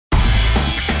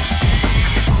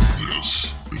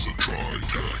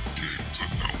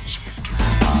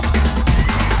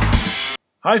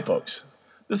Hi, folks.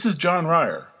 This is John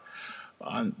Ryer.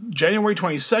 On January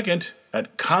 22nd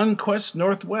at Conquest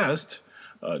Northwest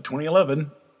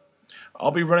 2011, I'll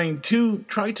be running two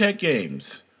TriTech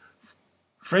games.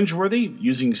 Fringeworthy,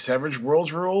 using Savage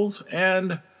Worlds rules,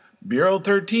 and Bureau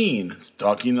 13,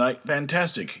 Stalking Night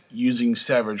Fantastic, using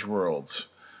Savage Worlds.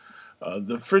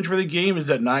 The Fringeworthy game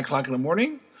is at 9 o'clock in the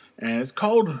morning, and it's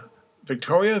called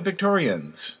Victoria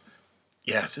Victorians.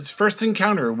 Yes, it's first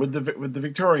encounter with the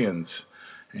Victorians,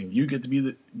 and you get to be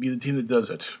the team that does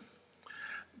it.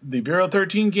 The Bureau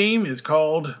 13 game is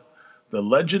called The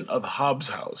Legend of Hobbs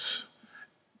House.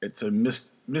 It's a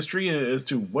mystery as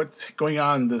to what's going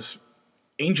on in this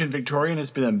ancient Victorian.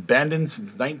 It's been abandoned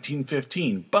since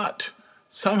 1915, but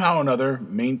somehow or another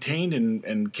maintained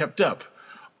and kept up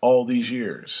all these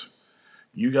years.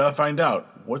 You gotta find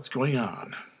out what's going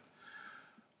on.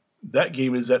 That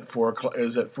game is at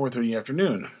 4:30 in the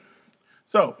afternoon.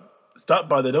 So stop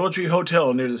by the DoubleTree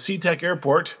Hotel near the SeaTac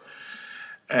Airport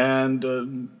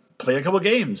and play a couple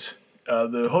games.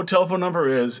 The hotel phone number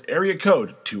is area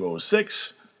code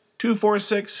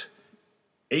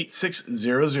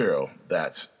 206-246-8600.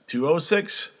 That's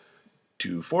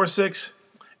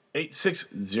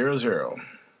 206-246-8600.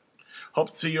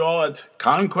 Hope to see you all at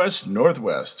Conquest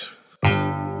Northwest.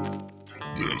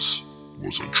 This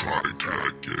was a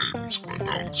TriTag Games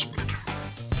announcement.